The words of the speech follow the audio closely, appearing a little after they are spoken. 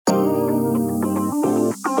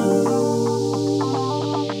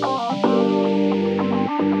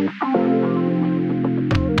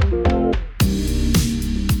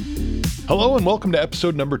Hello and welcome to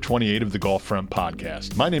episode number 28 of the Golf Front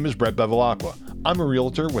Podcast. My name is Brett Bevilacqua. I'm a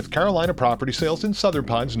realtor with Carolina Property Sales in Southern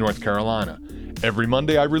Pines, North Carolina. Every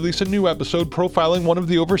Monday I release a new episode profiling one of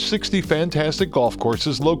the over 60 fantastic golf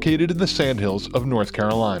courses located in the Sandhills of North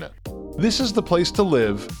Carolina. This is the place to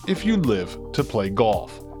live if you live to play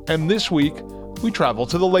golf. And this week, we travel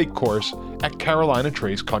to the Lake Course at Carolina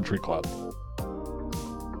Trace Country Club.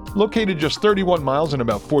 Located just 31 miles and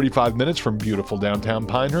about 45 minutes from beautiful downtown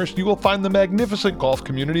Pinehurst, you will find the magnificent golf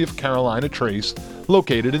community of Carolina Trace,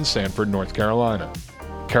 located in Sanford, North Carolina.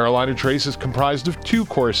 Carolina Trace is comprised of two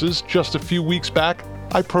courses. Just a few weeks back,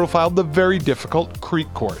 I profiled the very difficult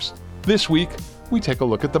Creek Course. This week, we take a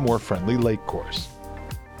look at the more friendly Lake Course.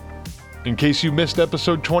 In case you missed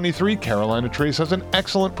episode 23, Carolina Trace has an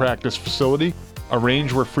excellent practice facility, a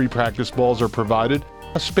range where free practice balls are provided,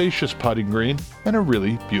 a spacious putting green, and a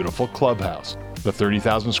really beautiful clubhouse. The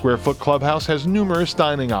 30,000 square foot clubhouse has numerous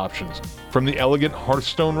dining options, from the elegant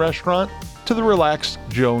Hearthstone restaurant to the relaxed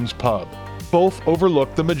Jones Pub. Both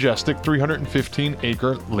overlook the majestic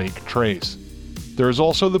 315-acre Lake Trace. There is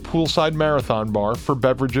also the poolside marathon bar for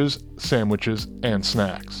beverages, sandwiches, and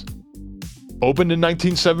snacks. Opened in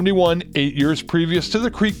 1971, 8 years previous to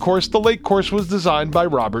the Creek Course, the Lake Course was designed by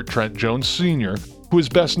Robert Trent Jones Sr., who is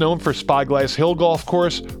best known for Spyglass Hill Golf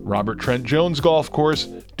Course, Robert Trent Jones Golf Course,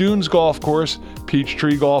 Dunes Golf Course,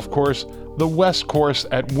 Peachtree Golf Course, the West Course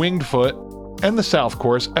at Winged Foot, and the South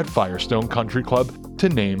Course at Firestone Country Club, to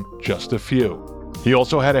name just a few. He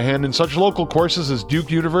also had a hand in such local courses as Duke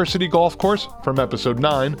University Golf Course from episode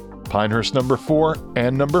 9, Pinehurst number 4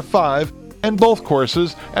 and number 5, and both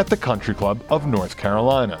courses at the Country Club of North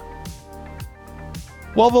Carolina.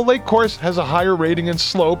 While the Lake Course has a higher rating and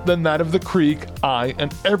slope than that of the Creek, I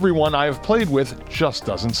and everyone I have played with just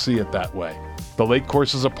doesn't see it that way. The Lake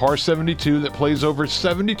Course is a par 72 that plays over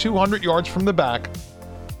 7,200 yards from the back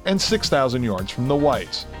and 6,000 yards from the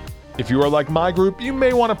whites. If you are like my group, you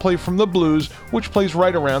may want to play from the blues, which plays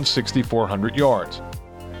right around 6,400 yards.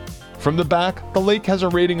 From the back, the lake has a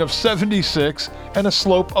rating of 76 and a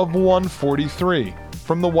slope of 143.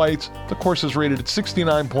 From the whites, the course is rated at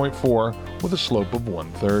 69.4 with a slope of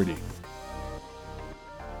 130.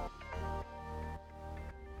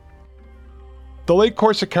 The Lake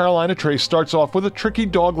Course at Carolina Trace starts off with a tricky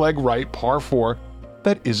dogleg right par 4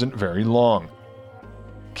 that isn't very long.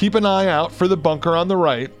 Keep an eye out for the bunker on the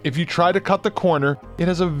right. If you try to cut the corner, it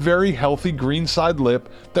has a very healthy greenside lip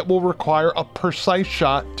that will require a precise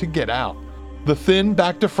shot to get out. The thin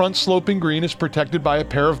back-to-front sloping green is protected by a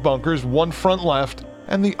pair of bunkers, one front left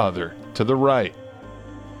and the other to the right.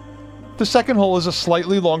 The second hole is a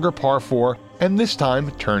slightly longer par 4, and this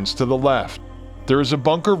time turns to the left. There is a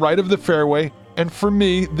bunker right of the fairway, and for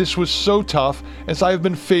me, this was so tough as I have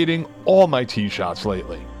been fading all my tee shots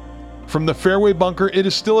lately. From the fairway bunker, it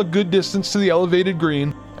is still a good distance to the elevated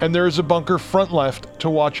green, and there is a bunker front left to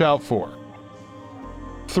watch out for.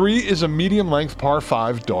 3 is a medium-length par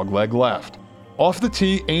 5 dogleg left. Off the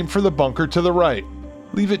tee, aim for the bunker to the right.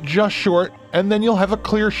 Leave it just short, and then you'll have a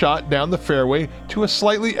clear shot down the fairway to a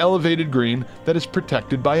slightly elevated green that is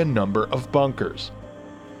protected by a number of bunkers.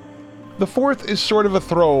 The 4th is sort of a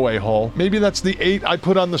throwaway hole. Maybe that's the 8 I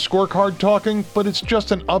put on the scorecard talking, but it's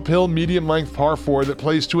just an uphill medium-length par 4 that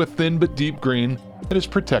plays to a thin but deep green that is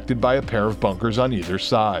protected by a pair of bunkers on either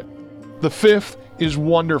side. The 5th is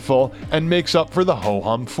wonderful and makes up for the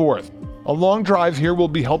ho-hum 4th. A long drive here will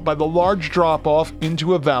be helped by the large drop-off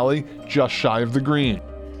into a valley just shy of the green.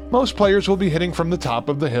 Most players will be hitting from the top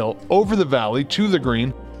of the hill over the valley to the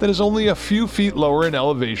green that is only a few feet lower in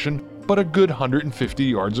elevation, but a good 150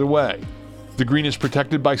 yards away. The green is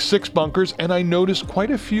protected by 6 bunkers, and I noticed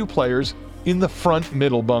quite a few players in the front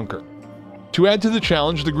middle bunker. To add to the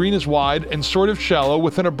challenge, the green is wide and sort of shallow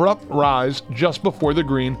with an abrupt rise just before the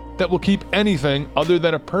green that will keep anything other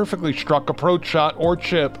than a perfectly struck approach shot or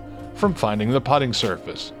chip from finding the putting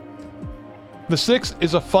surface. The 6th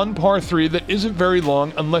is a fun par 3 that isn't very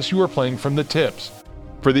long unless you are playing from the tips.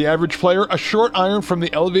 For the average player, a short iron from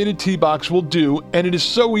the elevated tee box will do, and it is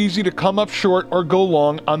so easy to come up short or go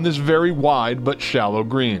long on this very wide but shallow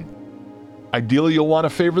green. Ideally, you'll want to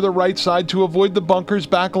favor the right side to avoid the bunkers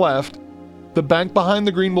back left. The bank behind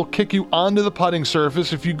the green will kick you onto the putting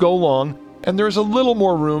surface if you go long, and there is a little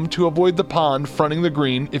more room to avoid the pond fronting the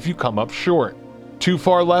green if you come up short. Too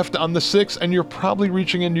far left on the 6th and you're probably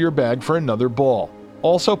reaching into your bag for another ball.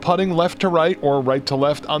 Also, putting left to right or right to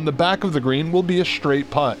left on the back of the green will be a straight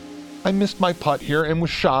putt. I missed my putt here and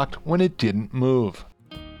was shocked when it didn't move.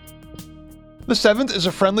 The 7th is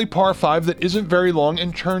a friendly par 5 that isn't very long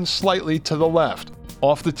and turns slightly to the left.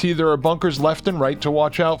 Off the tee there are bunkers left and right to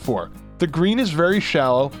watch out for. The green is very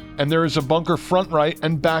shallow, and there is a bunker front right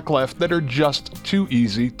and back left that are just too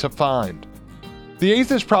easy to find. The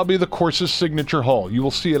 8th is probably the course's signature hole. You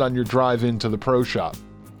will see it on your drive into the pro shop.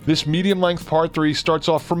 This medium-length par 3 starts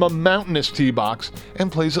off from a mountainous tee box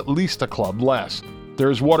and plays at least a club less.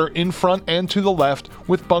 There is water in front and to the left,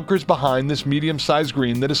 with bunkers behind this medium-sized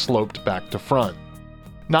green that is sloped back to front.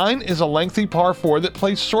 9 is a lengthy par 4 that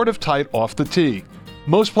plays sort of tight off the tee.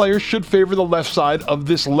 Most players should favor the left side of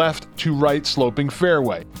this left to right sloping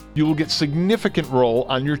fairway. You will get significant roll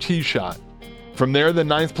on your tee shot. From there, the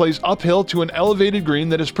 9th plays uphill to an elevated green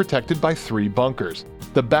that is protected by 3 bunkers.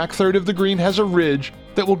 The back third of the green has a ridge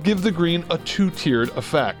that will give the green a 2-tiered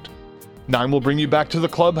effect. 9 will bring you back to the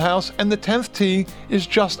clubhouse, and the 10th tee is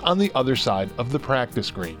just on the other side of the practice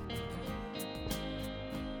green.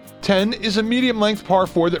 10 is a medium-length par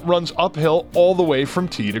 4 that runs uphill all the way from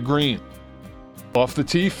tee to green. Off the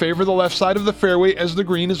tee, favor the left side of the fairway as the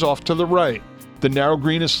green is off to the right. The narrow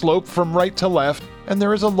green is sloped from right to left, and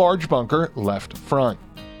there is a large bunker left front.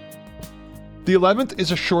 The 11th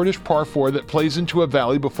is a shortish par 4 that plays into a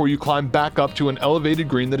valley before you climb back up to an elevated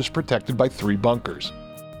green that is protected by 3 bunkers.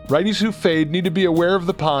 Righties who fade need to be aware of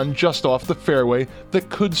the pond just off the fairway that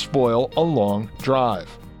could spoil a long drive.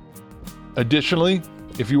 Additionally,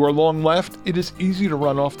 if you are long left, it is easy to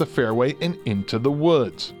run off the fairway and into the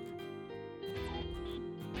woods.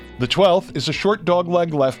 The 12th is a short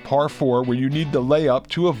dogleg left par 4 where you need to lay up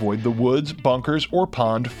to avoid the woods, bunkers, or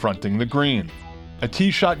pond fronting the green. A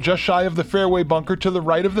tee shot just shy of the fairway bunker to the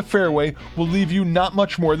right of the fairway will leave you not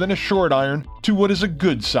much more than a short iron to what is a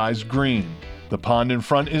good-sized green. The pond in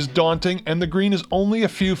front is daunting, and the green is only a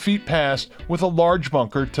few feet past with a large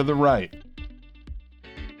bunker to the right.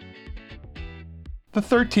 The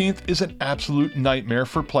 13th is an absolute nightmare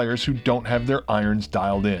for players who don't have their irons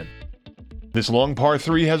dialed in. This long par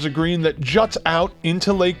 3 has a green that juts out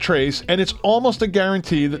into Lake Trace, and it's almost a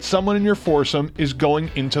guarantee that someone in your foursome is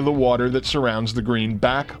going into the water that surrounds the green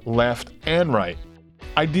back, left, and right.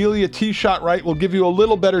 Ideally, a tee shot right will give you a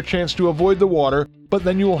little better chance to avoid the water, but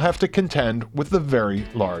then you will have to contend with the very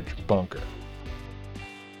large bunker.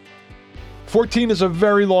 14 is a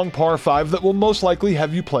very long par 5 that will most likely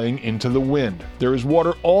have you playing into the wind. There is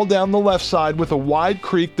water all down the left side with a wide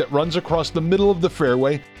creek that runs across the middle of the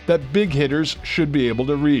fairway that big hitters should be able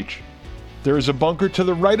to reach. There is a bunker to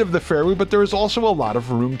the right of the fairway, but there is also a lot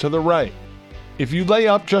of room to the right. If you lay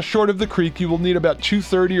up just short of the creek, you will need about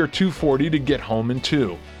 230 or 240 to get home in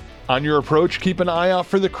 2. On your approach, keep an eye out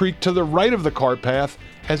for the creek to the right of the cart path,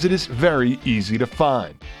 as it is very easy to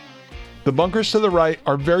find. The bunkers to the right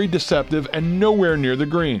are very deceptive and nowhere near the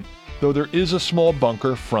green, though there is a small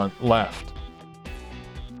bunker front left.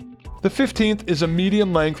 The 15th is a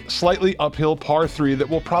medium-length, slightly uphill par 3 that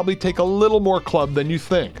will probably take a little more club than you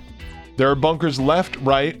think. There are bunkers left,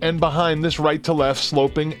 right, and behind this right to left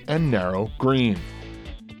sloping and narrow green.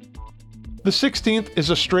 The 16th is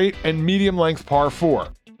a straight and medium-length par 4.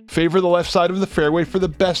 Favor the left side of the fairway for the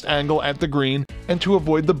best angle at the green and to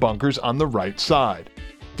avoid the bunkers on the right side.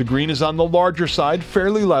 The green is on the larger side,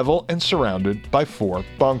 fairly level, and surrounded by 4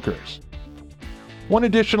 bunkers. One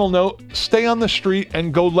additional note, stay on the street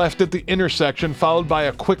and go left at the intersection, followed by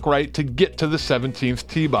a quick right to get to the 17th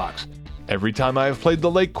tee box. Every time I have played the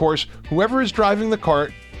lake course, whoever is driving the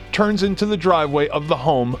cart turns into the driveway of the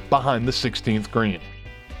home behind the 16th green.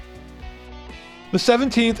 The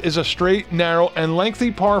 17th is a straight, narrow, and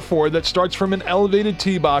lengthy par 4 that starts from an elevated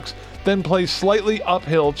tee box, then plays slightly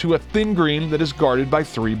uphill to a thin green that is guarded by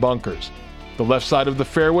 3 bunkers. The left side of the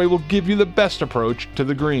fairway will give you the best approach to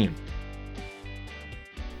the green.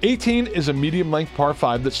 18 is a medium-length par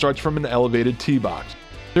 5 that starts from an elevated tee box.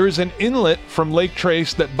 There is an inlet from Lake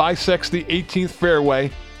Trace that bisects the 18th fairway,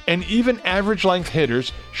 and even average-length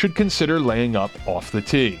hitters should consider laying up off the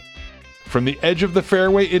tee. From the edge of the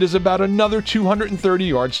fairway, it is about another 230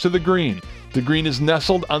 yards to the green. The green is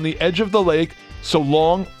nestled on the edge of the lake, so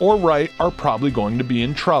long or right are probably going to be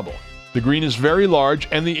in trouble. The green is very large,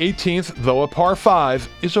 and the 18th, though a par 5,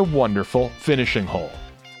 is a wonderful finishing hole.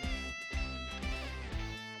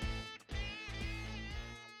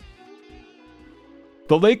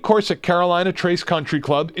 The lake course at Carolina Trace Country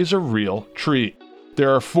Club is a real treat.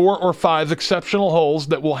 There are 4 or 5 exceptional holes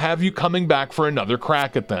that will have you coming back for another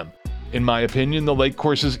crack at them. In my opinion, the lake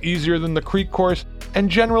course is easier than the creek course, and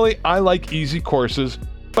generally I like easy courses,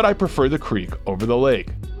 but I prefer the creek over the lake.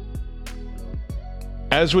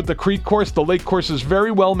 As with the creek course, the lake course is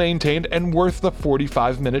very well maintained and worth the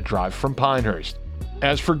 45-minute drive from Pinehurst.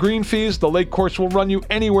 As for green fees, the lake course will run you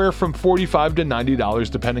anywhere from $45 to $90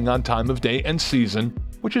 depending on time of day and season,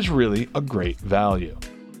 which is really a great value.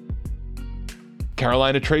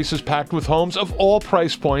 Carolina Trace is packed with homes of all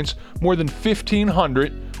price points, more than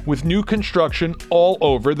 1,500, with new construction all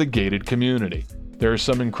over the gated community. There are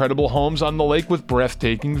some incredible homes on the lake with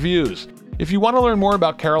breathtaking views. If you want to learn more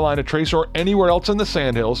about Carolina Trace or anywhere else in the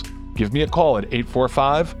Sandhills, give me a call at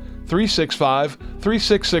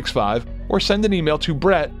 845-365-3665 or send an email to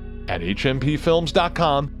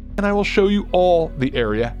brett@hmpfilms.com and I will show you all the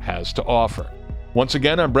area has to offer. Once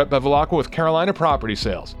again, I'm Brett Bevilacqua with Carolina Property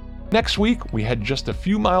Sales. Next week, we head just a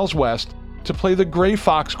few miles west to play the Gray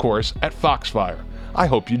Fox course at Foxfire. I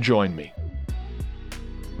hope you join me.